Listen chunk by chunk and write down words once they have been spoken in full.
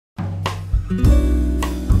Hello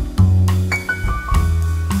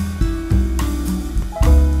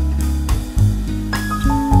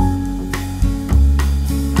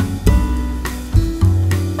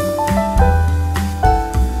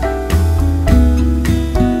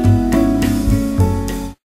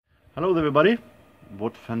everybody,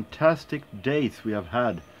 what fantastic days we have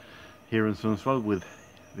had here in Sundsvall with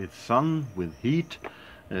sun, with heat.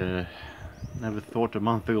 Never thought a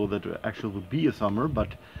month ago that it actually would be a summer, but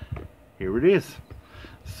here it is.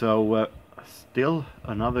 So still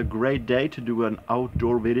another great day to do an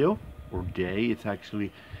outdoor video, or day, it's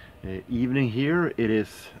actually evening here. It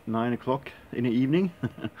is 9 o'clock in the evening.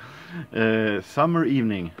 Summer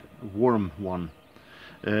evening, warm one.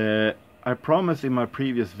 I promised in my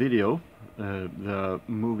previous video, the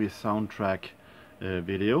movie soundtrack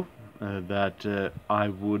video, that I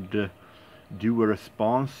would do a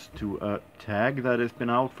response to a tag that has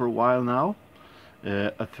been out for a while now,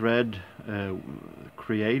 a thread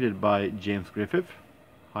created by James Griffiths.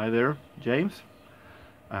 Hi there, James.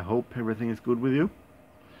 I hope everything is good with you.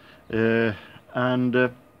 And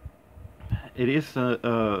it is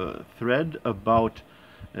a thread about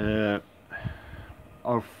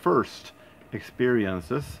our first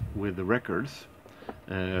experiences with the records.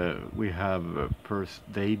 We have first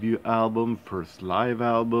debut album, first live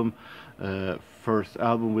album, first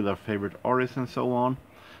album with our favorite artists and so on.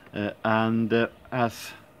 And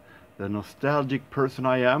as the nostalgic person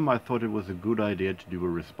I am, I thought it was a good idea to do a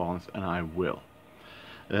response, and I will.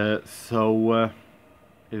 So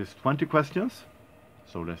it is 20 questions,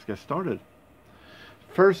 so let's get started.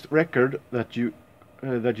 First record that you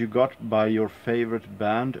got by your favorite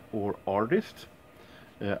band or artist.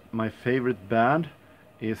 My favorite band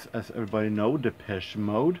is, as everybody know, Depeche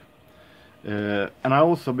Mode. And I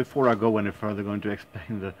also, before I go any further, going to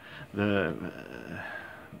explain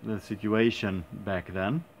the situation back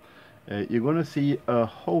then. You're going to see a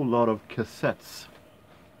whole lot of cassettes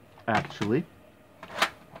actually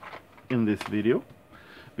in this video,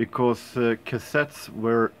 because cassettes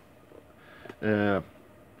were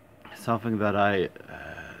something that I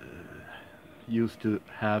used to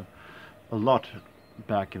have a lot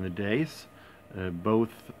back in the days, both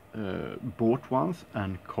bought ones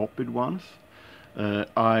and copied ones.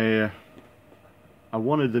 I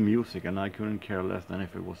wanted the music, and I couldn't care less than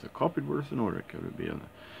if it was a copied version or it could be an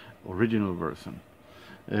original version.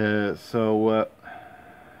 So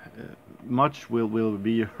much will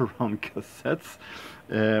be around cassettes.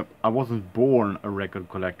 I wasn't born a record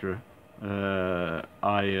collector. The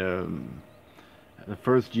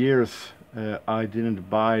first years I didn't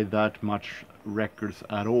buy that much records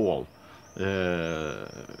at all,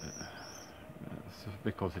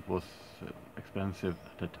 because it was expensive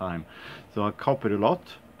at the time. So I copied a lot,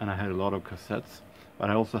 and I had a lot of cassettes, but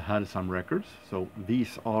I also had some records. So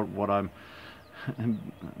these are what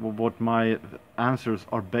what my answers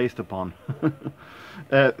are based upon.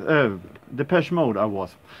 Depeche Mode I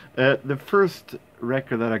was. The first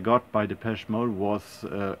record that I got by Depeche Mode was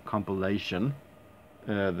compilation,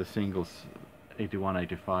 the singles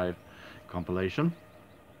 81-85 compilation.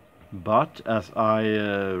 But as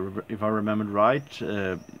if I remembered right,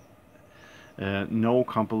 no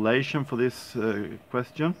compilation for this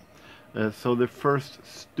question. So the first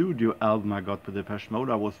studio album I got with Depeche Mode,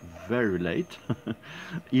 I was very late,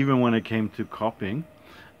 even when it came to copying.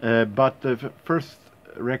 But the first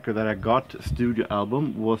record that I got, studio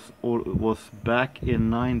album, was back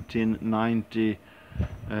in 1990.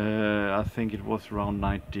 I think it was around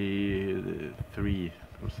 93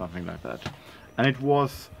 or something like that, and it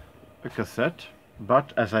was a cassette.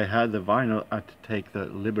 But as I had the vinyl, I had to take the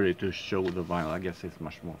liberty to show the vinyl. I guess it's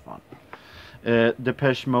much more fun.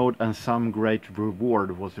 Depeche Mode and Some Great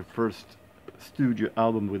Reward was the first studio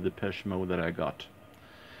album with Depeche Mode that I got.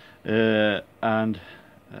 And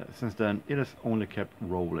since then it has only kept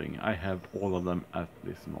rolling. I have all of them at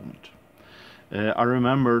this moment. I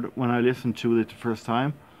remembered when I listened to it the first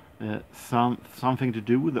time, Something to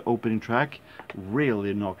Do with the opening track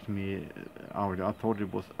really knocked me out. I thought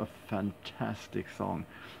it was a fantastic song.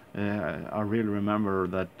 I really remember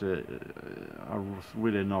that I was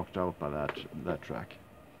really knocked out by that track.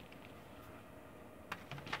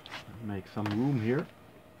 Make some room here.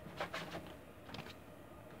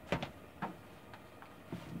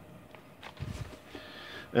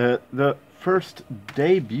 The first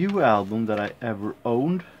debut album that I ever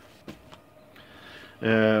owned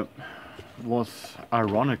was,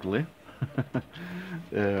 ironically,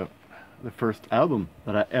 the first album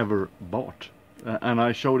that I ever bought. And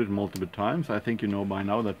I showed it multiple times. I think you know by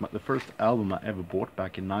now that the first album I ever bought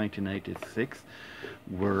back in 1986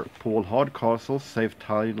 were Paul Hardcastle's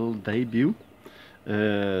self-titled debut,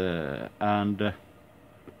 and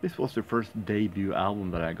this was the first debut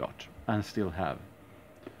album that I got and still have.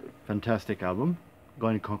 Fantastic album.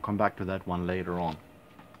 Going to come back to that one later on.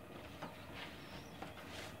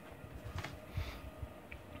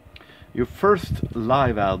 Your first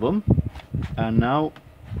live album, and now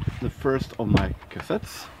the first of my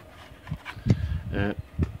cassettes.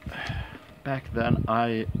 Back then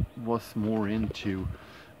I was more into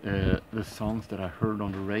the songs that I heard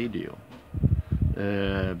on the radio,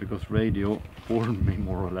 because radio formed me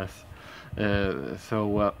more or less.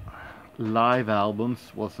 So live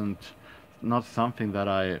albums wasn't not something that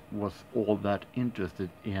I was all that interested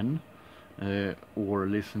in or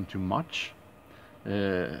listened to much.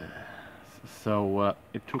 So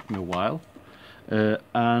it took me a while,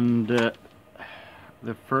 and the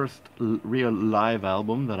first real live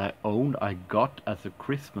album that I owned I got as a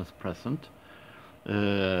Christmas present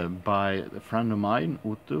by a friend of mine,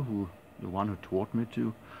 Otto, the one who taught me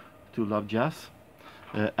to love jazz,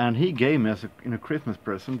 and he gave me as in a Christmas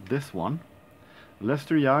present this one,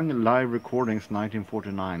 Lester Young Live Recordings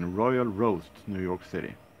 1949, Royal Roast, New York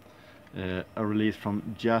City, a release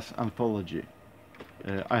from Jazz Anthology.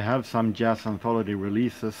 I have some Jazz Anthology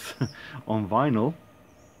releases on vinyl,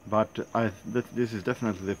 but this is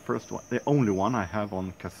definitely the first one, the only one I have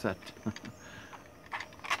on cassette.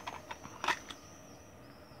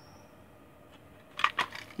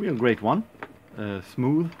 Real great one,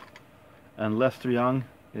 smooth, and Lester Young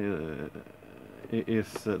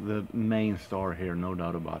is the main star here, no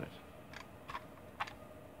doubt about it.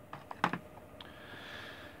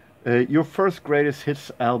 Your first greatest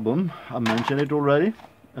hits album, I mentioned it already.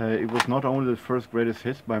 It was not only the first greatest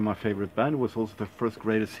hits by my favorite band, it was also the first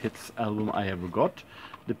greatest hits album I ever got.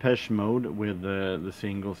 Depeche Mode with the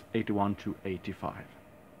singles 81 to 85.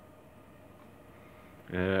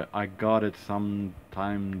 I got it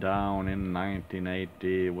sometime down in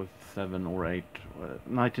 1987 or 8,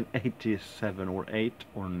 1987 or 8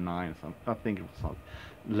 or 9, I think it was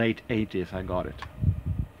late 80s I got it.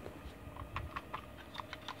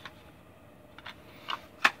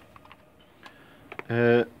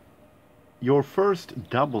 Your first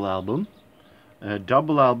double album.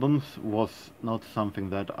 Double albums was not something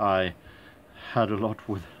that I had a lot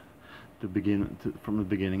with from the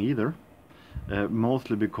beginning either.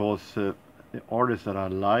 Mostly because the artists that I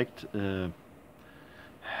liked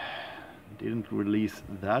didn't release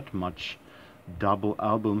that much double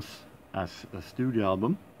albums as a studio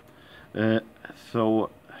album. So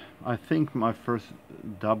I think my first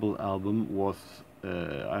double album was,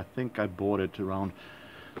 I think I bought it around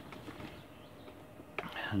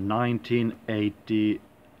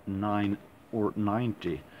 1989 or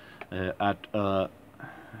 90 at a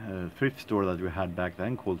thrift store that we had back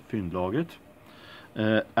then called Fyndlaget,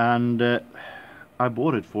 and I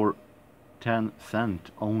bought it for 10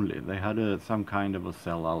 cents only. They had some kind of a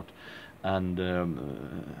sellout, and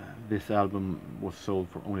this album was sold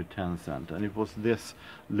for only 10 cents, and it was this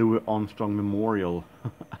Louis Armstrong Memorial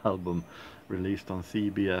album released on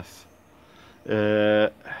CBS.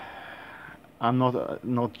 I'm not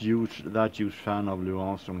that huge fan of Louis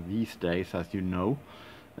Armstrong these days, as you know,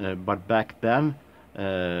 but back then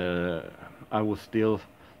I was still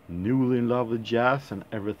newly in love with jazz, and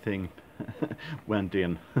everything went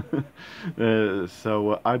in.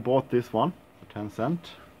 So I bought this one for 10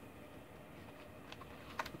 cents.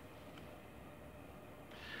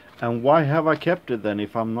 And why have I kept it then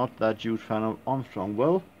if I'm not that huge fan of Armstrong?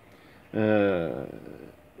 Well,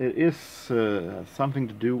 it is something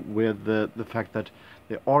to do with the fact that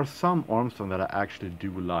there are some Armstrong that I actually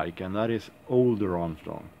do like, and that is older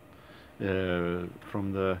Armstrong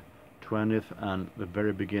from the 20th and the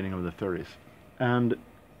very beginning of the 30s. And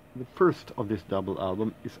the first of this double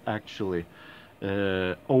album is actually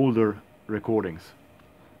older recordings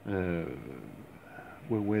from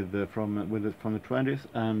the 20s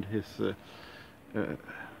and his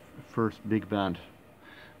first big band.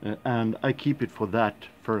 And I keep it for that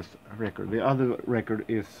first record. The other record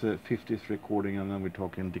is 50s recording, and then we're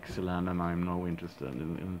talking Dixieland, and I'm no interested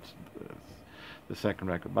in the second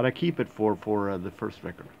record. But I keep it for the first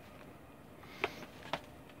record.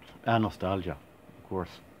 And nostalgia, of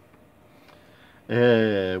course.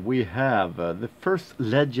 We have the first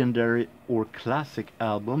legendary or classic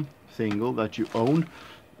album single that you own.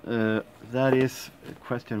 That is a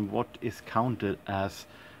question: what is counted as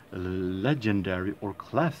legendary or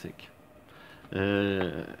classic?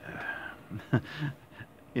 In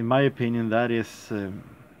my opinion, that is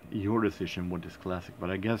your decision what is classic, but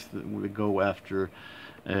I guess we go after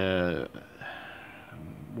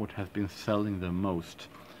what has been selling the most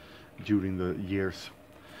during the years.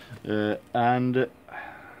 And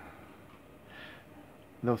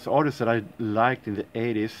those artists that I liked in the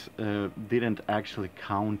 80s didn't actually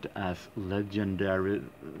count as legendary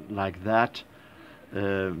like that,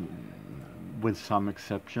 with some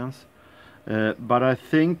exceptions. But I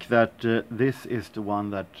think that this is the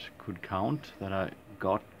one that could count, that I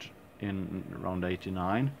got in around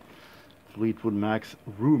 89. Fleetwood Mac's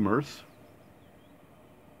Rumors.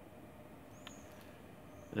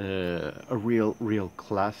 A real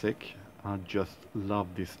classic. I just love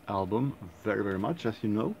this album very, very much, as you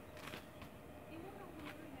know.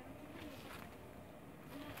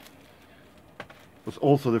 It was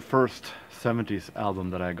also the first 70s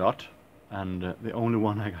album that I got, and the only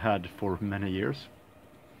one I had for many years.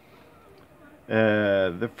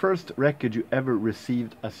 The first record you ever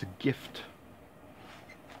received as a gift.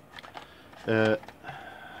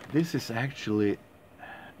 This is actually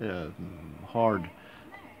hard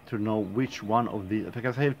to know which one of the,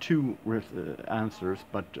 because I have two answers,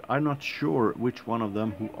 but I'm not sure which one of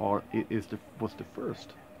them was the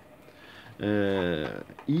first.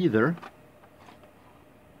 Either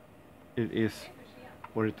it is,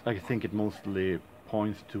 or I think it mostly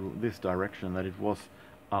points to this direction, that it was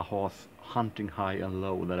a-ha's Hunting High and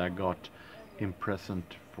Low that I got in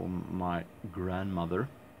present from my grandmother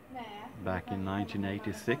back in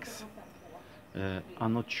 1986.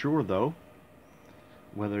 I'm not sure though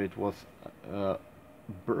whether it was a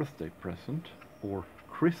birthday present or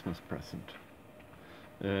Christmas present.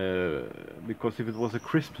 Because if it was a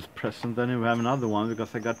Christmas present, then you have another one,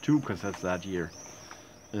 because I got 2 cassettes that year.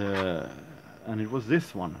 And it was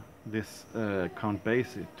this one, this Count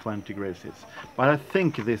Basie 20 Greatest Hits. But I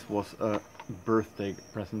think this was a birthday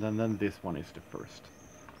present, and then this one is the first.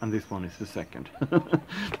 And this one is the second.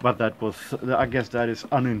 But that was, I guess that is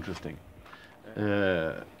uninteresting.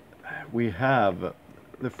 We have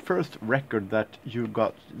the first record that you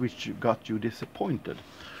got, which got you disappointed.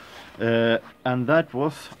 And that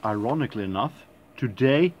was, ironically enough,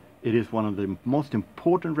 today it is one of the most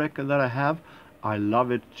important records that I have. I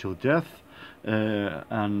love it till death,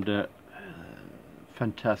 and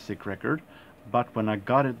fantastic record. But when I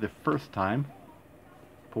got it the first time,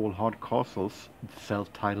 Paul Hardcastle's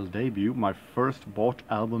self-titled debut, my first bought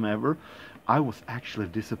album ever, I was actually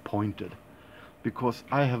disappointed, because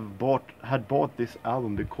I had bought this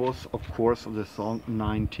album because, of course, of the song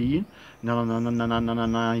 19,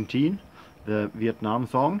 19, the Vietnam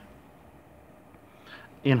song,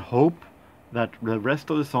 in hope that the rest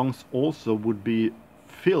of the songs also would be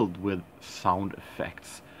filled with sound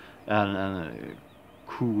effects and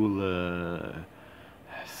cool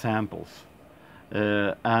samples.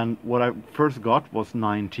 And what I first got was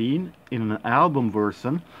 19 in an album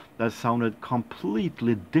version that sounded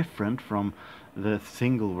completely different from the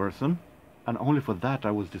single version, and only for that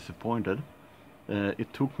I was disappointed.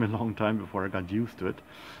 It took me a long time before I got used to it.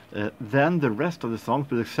 Then the rest of the songs,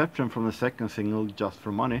 with exception from the second single, Just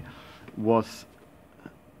for Money, was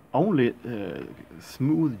only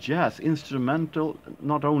smooth jazz, instrumental,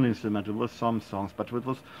 not only instrumental, it was some songs, but it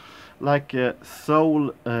was like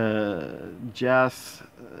soul jazz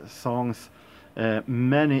songs,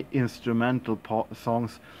 many instrumental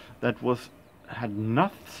songs that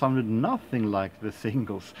sounded nothing like the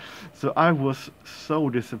singles. So I was so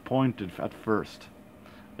disappointed at first.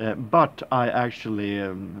 But I actually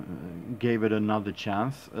gave it another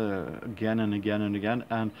chance again and again and again,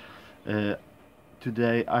 and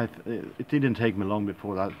today it didn't take me long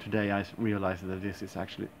before that. Today I realized that this is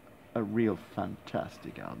actually a real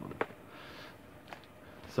fantastic album.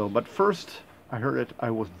 So, but first I heard it, I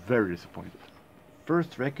was very disappointed.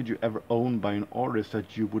 First record you ever owned by an artist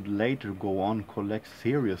that you would later go on collect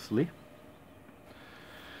seriously?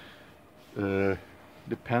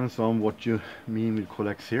 Depends on what you mean with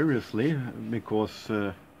collect seriously, because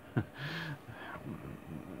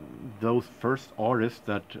those first artists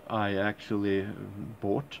that I actually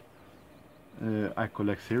bought, I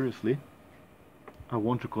collect seriously. I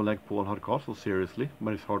want to collect Paul Hardcastle seriously,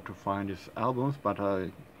 but it's hard to find his albums, but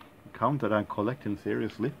I count that I collect him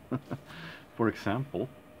seriously, for example.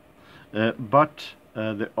 But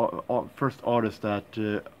the first artist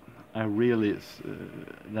that I really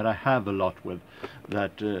that I have a lot with,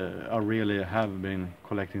 that I really have been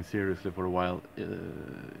collecting seriously for a while,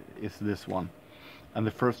 is this one. And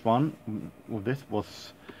the first one of this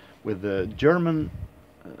was with the German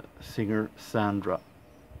singer Sandra,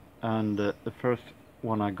 and the first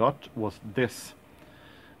one I got was this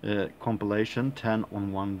compilation 10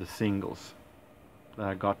 on 1 the singles that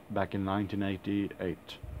I got back in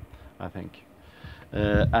 1988, I think.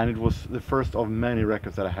 And it was the first of many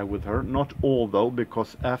records that I had with her. Not all though,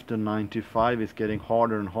 because after 95 it's getting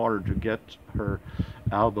harder and harder to get her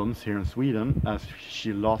albums here in Sweden, as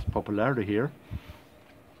she lost popularity here.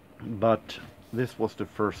 but this was the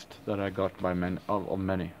first that I got by of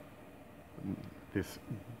many. This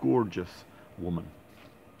gorgeous woman.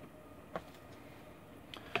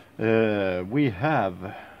 We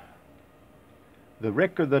have the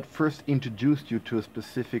record that first introduced you to a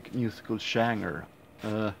specific musical genre.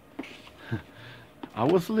 I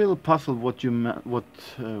was a little puzzled what you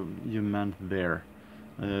meant there,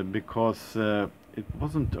 because it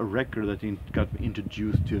wasn't a record that got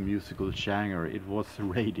introduced to a musical genre. It was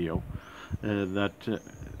radio that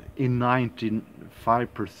in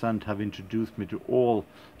 95% have introduced me to all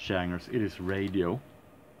genres. It is radio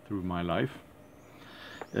through my life.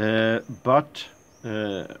 But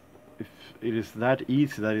if it is that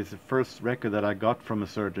easy, that is the first record that I got from a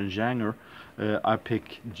certain genre, I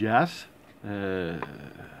pick jazz, of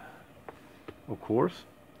course.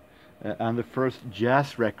 And the first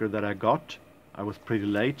jazz record that I got, I was pretty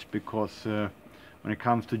late, because when it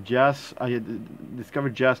comes to jazz, I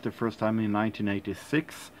discovered jazz the first time in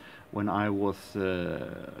 1986 when I was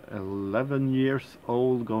 11 years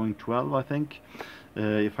old, going 12, I think,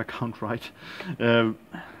 if I count right.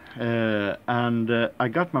 And I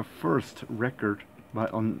got my first record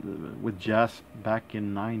with jazz back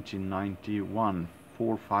in 1991, 4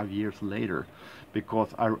 or 5 years later,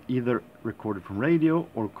 because I either recorded from radio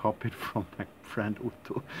or copied from my friend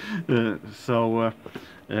Otto,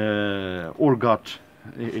 or got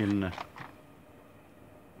in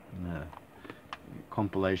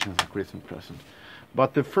compilations of Christmas present.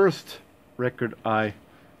 But the first record I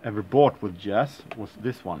ever bought with jazz was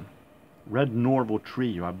this one, Red Norvo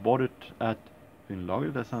Trio. I bought it at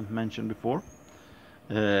Finnlaget, as I mentioned before.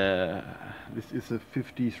 This is a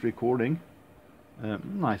 50s recording.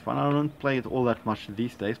 Nice one. I don't play it all that much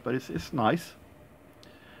these days, but it's nice.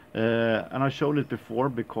 And I showed it before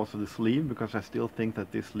because of the sleeve, because I still think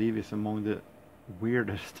that this sleeve is among the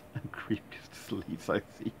weirdest and creepiest sleeves I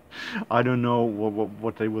see. I don't know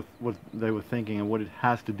what they were thinking and what it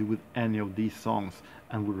has to do with any of these songs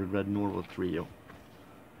and with the Red Norvo Trio.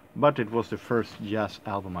 But it was the first jazz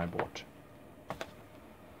album I bought.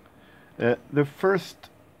 The first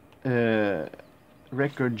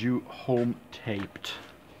record you home taped.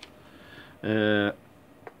 And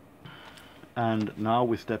now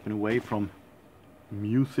we're stepping away from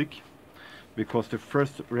music, because the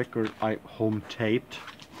first record I home taped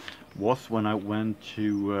was when I went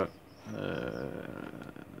to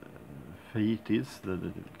Fritids,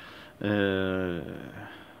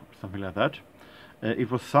 something like that.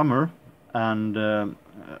 It was summer, and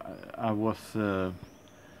I was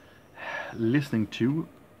listening to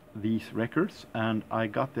these records, and I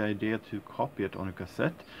got the idea to copy it on a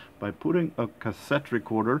cassette by putting a cassette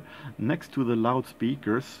recorder next to the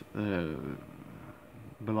loudspeakers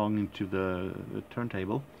belonging to the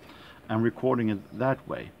turntable and recording it that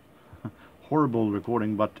way. Horrible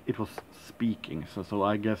recording, but it was speaking, so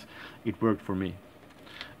I guess it worked for me.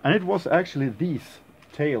 And it was actually these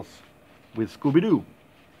tales with Scooby-Doo.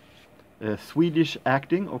 Swedish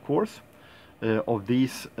acting, of course, of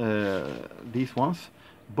these ones.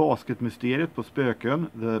 Basketmysteriet på Spöken,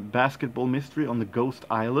 the basketball mystery on the Ghost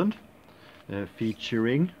Island,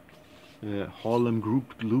 featuring Harlem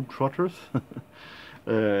Globetrotters.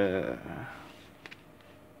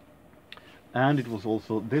 And it was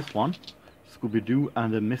also this one, Scooby-Doo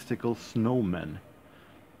and the Mystical Snowmen.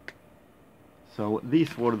 So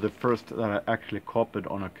these were the first that I actually copied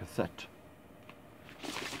on a cassette.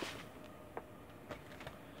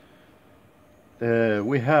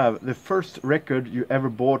 We have the first record you ever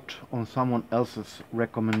bought on someone else's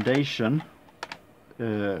recommendation.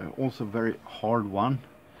 Also very hard one,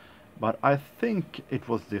 but I think it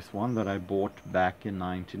was this one that I bought back in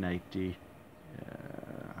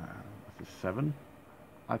 1987.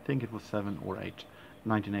 I think it was 7 or 8,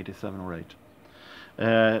 1987 or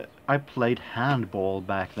 8. I played handball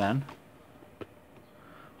back then.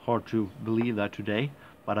 Hard to believe that today,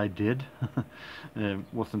 but I did.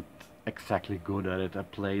 Wasn't exactly good at it. I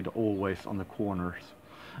played always on the corners,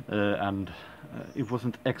 and it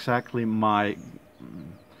wasn't exactly my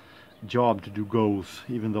job to do goals,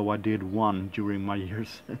 even though I did one during my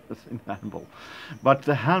years in handball. But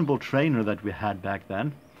the handball trainer that we had back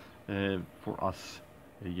then, for us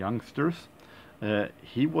youngsters,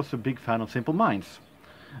 he was a big fan of Simple Minds,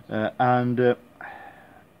 and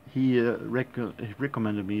he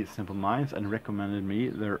recommended me Simple Minds and recommended me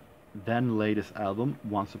their then latest album,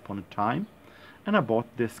 Once Upon a Time, and I bought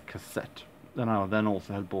this cassette. Then I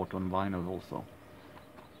also had bought on vinyl also.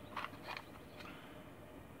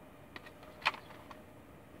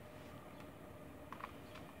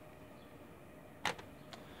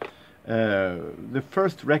 The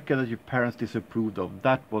first record that your parents disapproved of,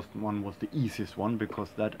 that was the easiest one, because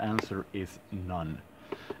that answer is none.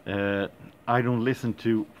 I don't listen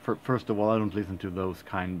to, first of all, I don't listen to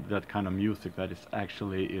that kind of music that is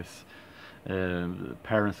actually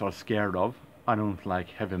parents are scared of. I don't like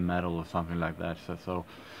heavy metal or something like that.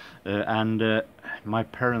 And my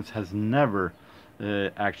parents has never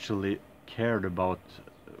actually cared about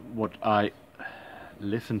what I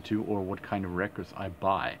listen to or what kind of records I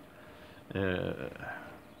buy. They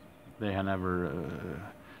have never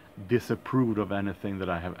disapproved of anything that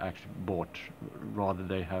I have actually bought. Rather,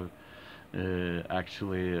 they have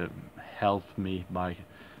actually helped me by,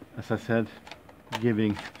 as I said,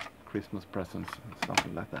 giving Christmas presents,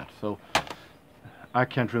 something like that. So I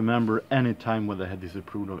can't remember any time when they had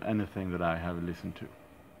disapproved of anything that I have listened to.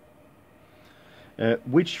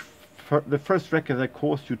 The first record that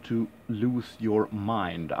caused you to lose your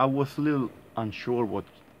mind? I was a little unsure what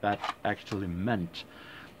that actually meant,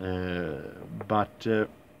 but it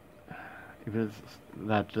was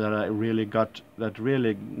that really got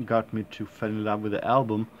me to fall in love with the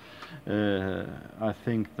album. I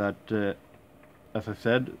think that, as I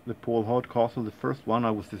said, the Paul Hardcastle, the first one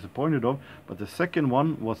I was disappointed of, but the second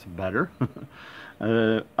one was better.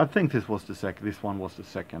 I think this one was the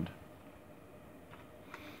second.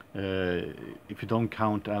 If you don't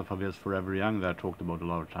count Alphabets Forever Young that I talked about a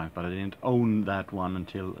lot of times, but I didn't own that one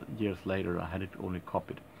until years later. I had it only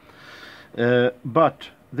copied. But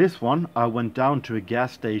this one, I went down to a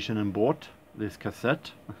gas station and bought this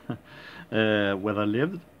cassette where I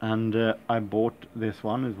lived, and I bought this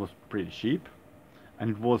one. It was pretty cheap, and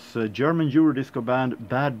it was German Eurodisco band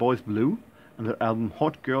Bad Boys Blue and their album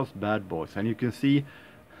Hot Girls Bad Boys. And you can see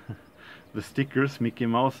the stickers, Mickey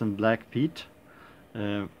Mouse and Black Pete.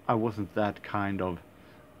 I wasn't that kind of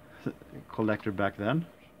collector back then.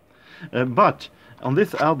 But on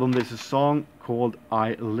this album there's a song called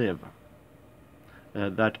I Live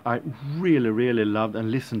that I really loved and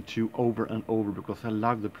listened to over and over, because I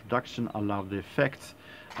love the production, I love the effects,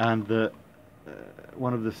 and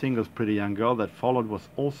one of the singles, Pretty Young Girl, that followed was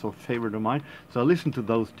also a favorite of mine. So I listened to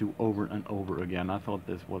those two over and over again. I thought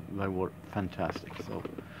they were fantastic. So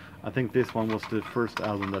I think this one was the first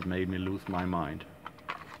album that made me lose my mind.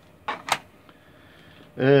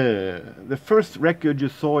 The first record you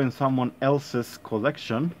saw in someone else's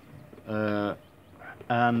collection,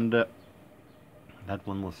 and that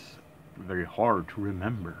one was very hard to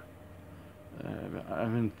remember. I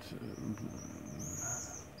haven't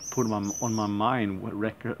put on my mind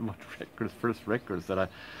first records that I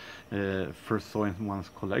first saw in one's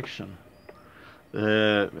collection.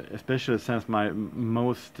 Especially since my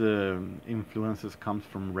most influences comes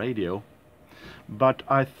from radio. But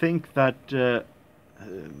I think that the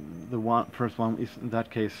first one is, in that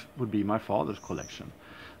case, would be my father's collection,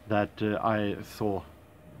 that I saw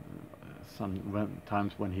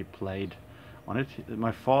sometimes when he played on it.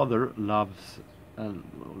 My father loved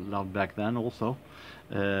back then also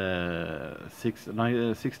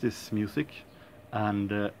 60s music,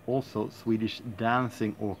 and also Swedish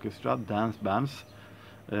dancing orchestra, dance bands,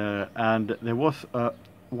 and there was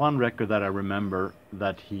one record that I remember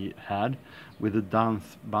that he had with a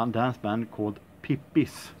dance band called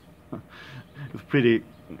Pippis. It was pretty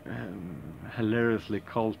hilariously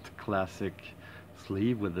cult classic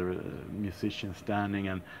sleeve with the musician standing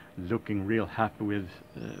and looking real happy with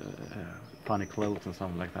funny clothes and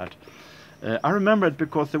something like that. I remember it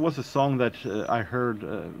because there was a song that I heard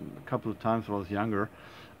a couple of times when I was younger,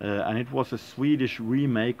 and it was a Swedish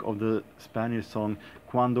remake of the Spanish song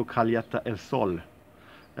Cuando Calienta el Sol.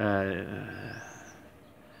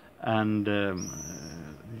 And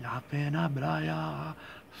La Pena Braya,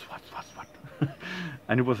 swat, swat, swat.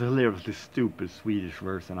 And it was a hilariously stupid Swedish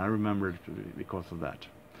version. I remember it because of that.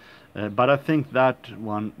 But I think that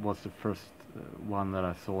one was the first one that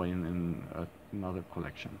I saw in another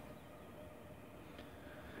collection.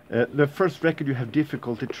 The first record you have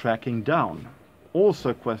difficulty tracking down. Also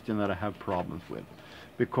a question that I have problems with,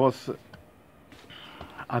 because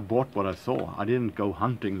I bought what I saw. I didn't go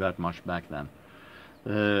hunting that much back then.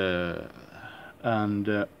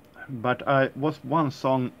 But I was one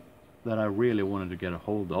song that I really wanted to get a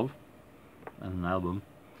hold of, an album,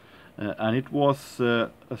 and it was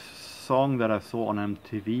a song that I saw on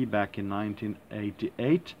MTV back in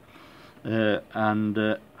 1988, and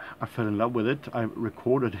I fell in love with it. I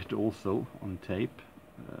recorded it also on tape,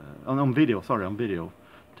 on video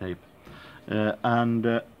tape, and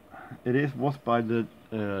it was by the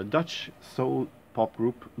Dutch soul pop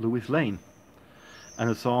group Louis Lane, and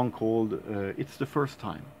a song called It's the First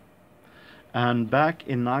Time. And back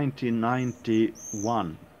in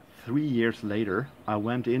 1991, 3 years later, I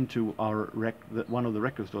went into our one of the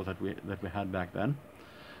record stores that we had back then,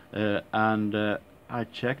 and I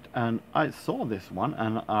checked and I saw this one,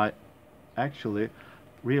 and I actually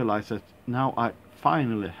realized that now I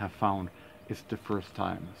finally have found it's the first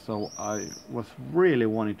time. So I was really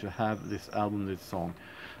wanting to have this album, this song,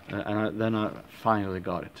 and then I finally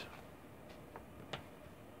got it.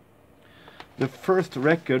 The first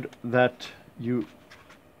record that you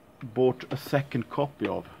bought a second copy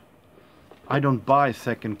of. I don't buy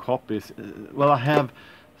second copies. Well, I have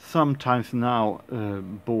sometimes now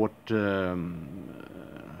bought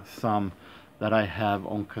some that I have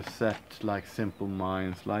on cassette, like Simple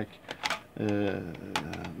Minds, like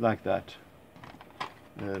that,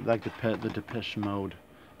 like the Depeche Mode,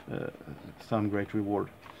 Some Great Reward.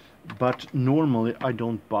 But normally I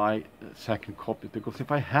don't buy second copies, because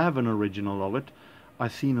if I have an original of it, I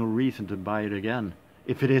see no reason to buy it again,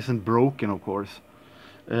 if it isn't broken, of course.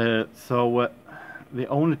 So the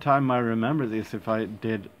only time I remember this, if I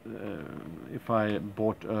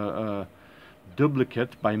bought a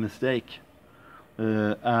duplicate by mistake,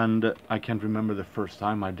 and I can't remember the first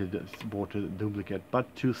time I bought a duplicate.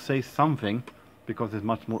 But to say something, because it's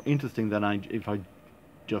much more interesting than if I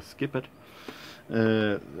just skip it,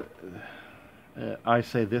 I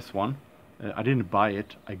say this one. I didn't buy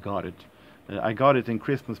it, I got it. I got it in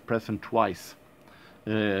Christmas present twice.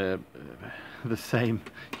 The same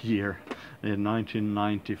year, in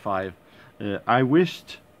 1995. I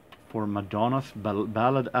wished for Madonna's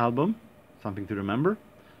ballad album, Something to Remember,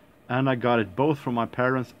 and I got it both from my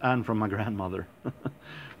parents and from my grandmother.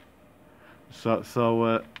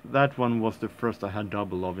 So that one was the first I had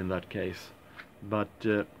double of in that case. But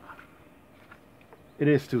it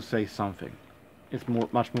is to say something. It's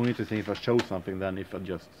much more interesting if I show something than if I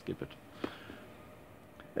just skip it.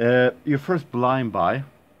 Your first blind buy,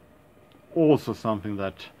 also something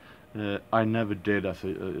that I never did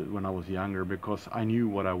when I was younger, because I knew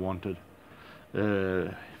what I wanted.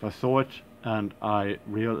 If I saw it and I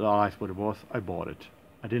realized what it was, I bought it.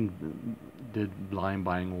 I did blind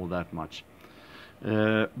buying all that much.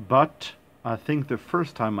 But I think the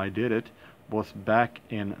first time I did it was back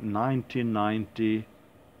in 1990,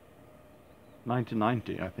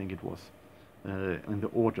 I think it was, in the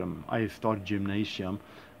autumn. I started gymnasium,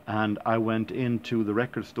 and I went into the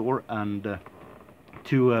record store and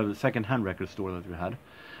to a second-hand record store that we had,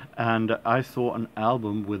 and I saw an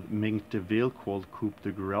album with Mink DeVille called Coup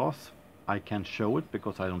de Grace. I can't show it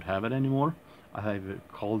because I don't have it anymore. I have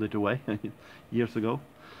called it away years ago,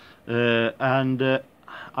 and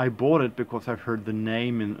I bought it because I've heard the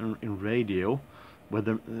name in radio,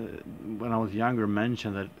 when I was younger,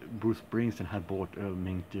 mentioned that Bruce Springsteen had bought a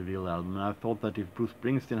Mink DeVille album, and I thought that if Bruce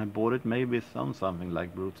Springsteen had bought it, maybe it sounds something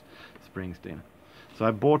like Bruce Springsteen. So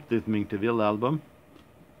I bought this Mink DeVille album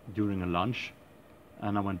during a lunch,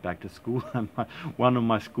 and I went back to school, and one of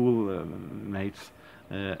my school mates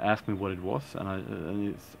asked me what it was,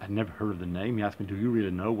 and I'd never heard of the name. He asked me, "Do you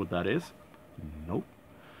really know what that is?" "No."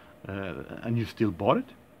 "And you still bought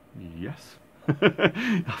it?" "Yes."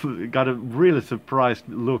 I got a really surprised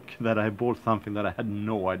look that I bought something that I had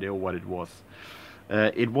no idea what it was.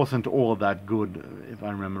 It wasn't all that good, if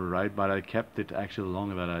I remember right, but I kept it actually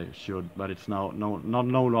longer than I should. But it's now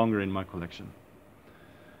no longer in my collection.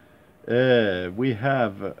 We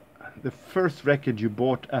have the first record you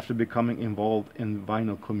bought after becoming involved in the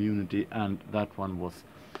vinyl community, and that one was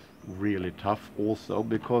really tough also,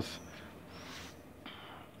 because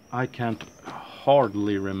I can't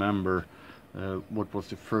hardly remember what was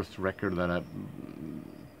the first record that I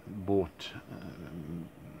bought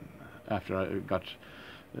after I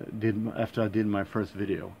did my first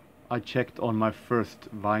video. I checked on my first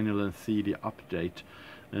vinyl and CD update,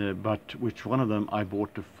 but which one of them I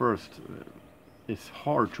bought the first is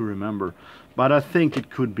hard to remember. But I think it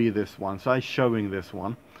could be this one, so I'm showing this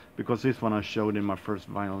one, because this one I showed in my first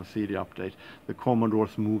vinyl and CD update, the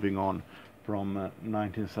Commodore's Moving On from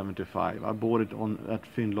 1975. I bought it at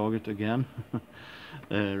Finnlaget again.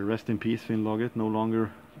 Rest in peace, Finnlaget, no longer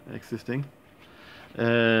existing.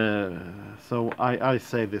 So I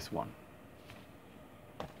say this one.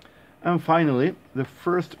 And finally, the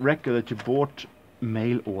first record that you bought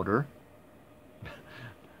mail order.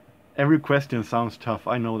 Every question sounds tough,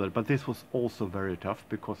 I know that, but this was also very tough,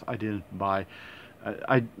 because I didn't buy.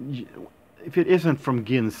 If it isn't from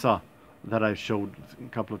Ginza, that I showed a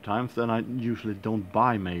couple of times, then I usually don't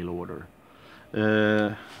buy mail order.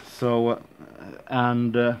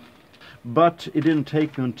 But it didn't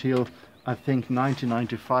take me until I think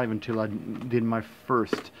 1995 until I did my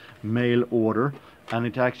first mail order, and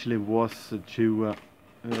it actually was to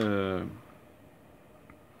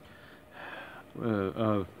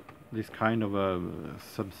this kind of a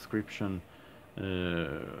subscription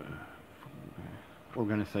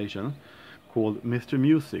organization called Mr.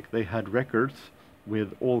 Music. They had records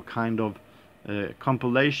with all kind of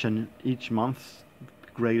compilation each month's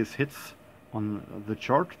greatest hits on the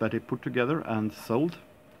chart that they put together and sold.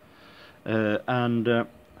 And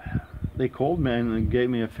they called me and gave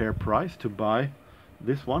me a fair price to buy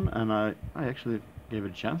this one, and I actually gave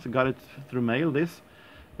it a chance. I got it through mail. This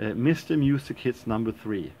Mr. Music Hits number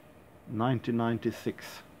 3, 1996.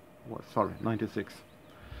 Well, sorry, 96.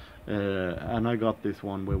 And I got this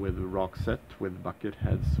one with rock set, with bucket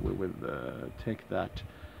heads, with Take That,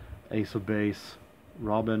 Ace of Base,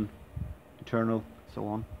 Robin, Eternal, so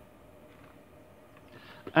on.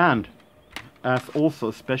 And as also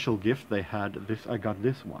a special gift, they had this. I got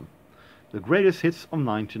this one, the greatest hits of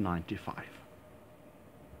 1995.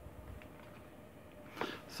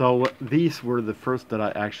 So these were the first that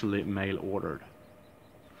I actually mail ordered.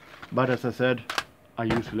 But as I said, I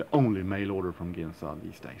usually only mail order from Ginza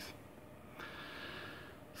these days.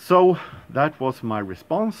 So that was my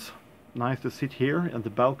response. Nice to sit here at the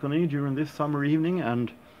balcony during this summer evening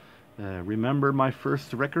and remember my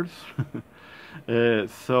first records.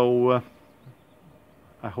 So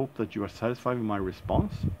I hope that you are satisfied with my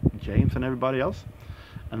response, James and everybody else,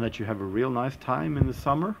 and that you have a real nice time in the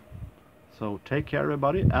summer. So take care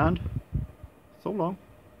everybody, and so long.